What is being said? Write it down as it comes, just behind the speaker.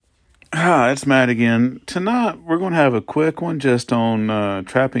Hi, it's Matt again. Tonight we're going to have a quick one just on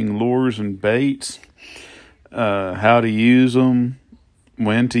trapping lures and baits, how to use them,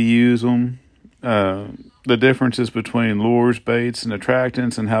 when to use them, the differences between lures, baits, and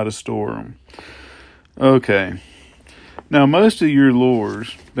attractants, and how to store them. Okay. Now, most of your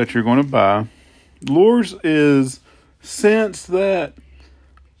lures that you're going to buy, lures is scents that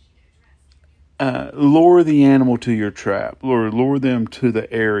lure the animal to your trap, lure them to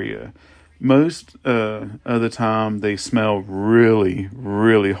the area. Most of the time, they smell really,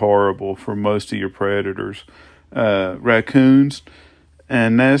 really horrible for most of your predators. Raccoons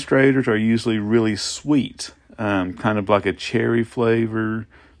and nestrators are usually really sweet, kind of like a cherry flavor.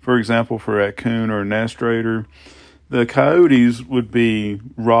 For example, for raccoon or nestrator, the coyotes would be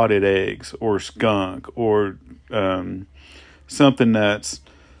rotted eggs or skunk or something that's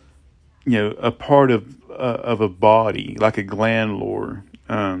a part of a body, like a gland lure.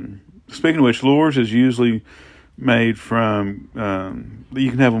 Speaking of which, lures is usually made from, you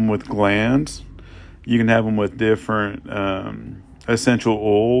can have them with glands. You can have them with different essential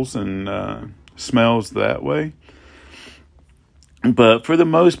oils and smells that way. But for the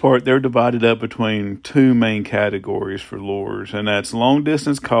most part, they're divided up between two main categories for lures, and that's long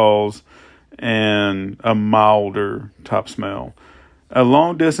distance calls and a milder top smell. A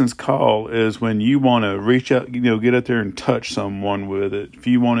long distance call is when you want to reach out, get out there and touch someone with it. If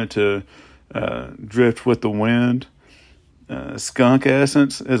you want it to drift with the wind, skunk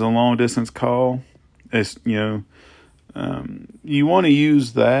essence is a long distance call. It's, you want to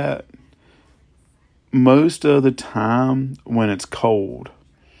use that most of the time when it's cold.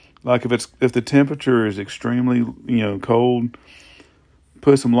 Like if the temperature is extremely, cold,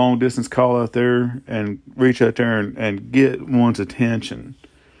 put some long distance call out there and reach out there and get one's attention.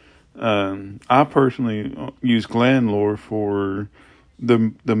 I personally use gland lure for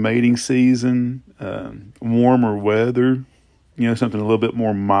the mating season, warmer weather, something a little bit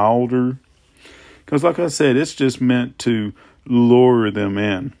more milder. Because like I said, it's just meant to lure them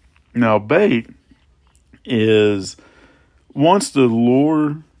in. Now, bait is once the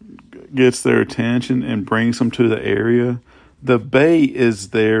lure gets their attention and brings them to the area, the bait is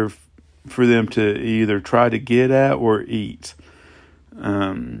there for them to either try to get at or eat.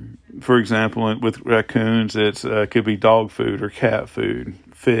 For example, with raccoons, it could be dog food or cat food,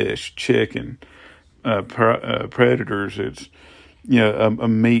 fish, chicken. Predators, it's a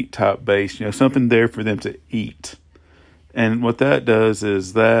meat type base, something there for them to eat. And what that does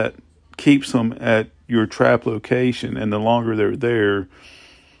is that keeps them at your trap location, and the longer they're there,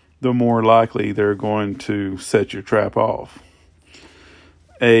 the more likely they're going to set your trap off.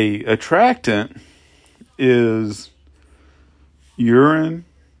 A attractant is urine,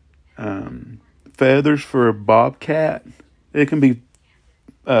 feathers for a bobcat. It can be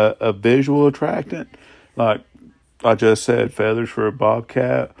a visual attractant, like I just said, feathers for a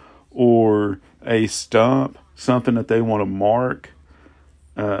bobcat, or a stump, something that they want to mark,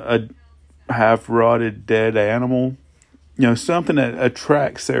 a half-rotted dead animal, something that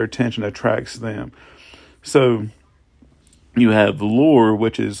attracts their attention, attracts them. So you have lure,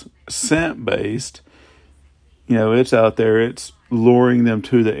 which is scent-based. It's out there. It's luring them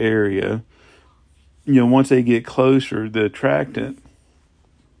to the area. Once they get closer, the attractant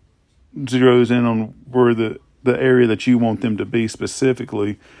zeroes in on where the area that you want them to be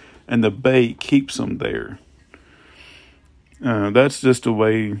specifically, and the bait keeps them there. That's just a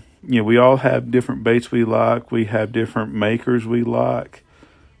way, we all have different baits we like. We have different makers we like.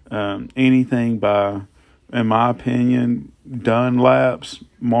 Anything by, in my opinion, Dunlap's,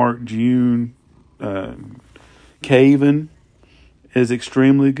 Mark June, Caven is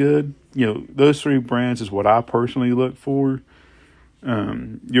extremely good. Those three brands is what I personally look for.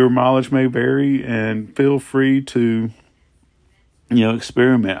 Your mileage may vary, and feel free to,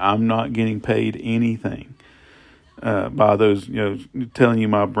 experiment. I'm not getting paid anything by those, telling you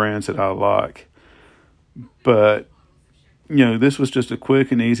my brands that I like. But, this was just a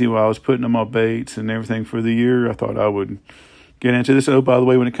quick and easy while I was putting on my baits and everything for the year. I thought I would get into this. Oh, by the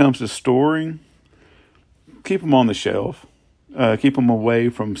way, when it comes to storing, keep them on the shelf. Keep them away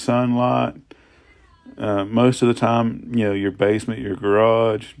from sunlight. Most of the time, your basement, your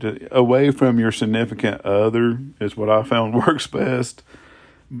garage, away from your significant other is what I found works best.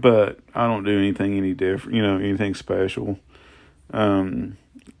 But I don't do anything any different, anything special.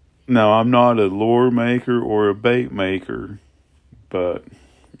 No, I'm not a lure maker or a bait maker, but,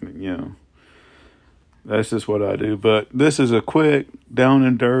 that's just what I do. But this is a quick, down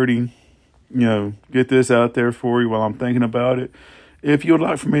and dirty, get this out there for you while I'm thinking about it. If you would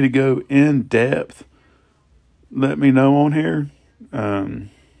like for me to go in depth, let me know on here.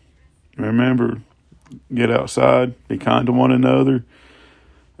 Remember, get outside, be kind to one another,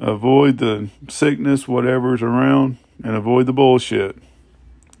 avoid the sickness, whatever's around, and avoid the bullshit.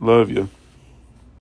 Love you.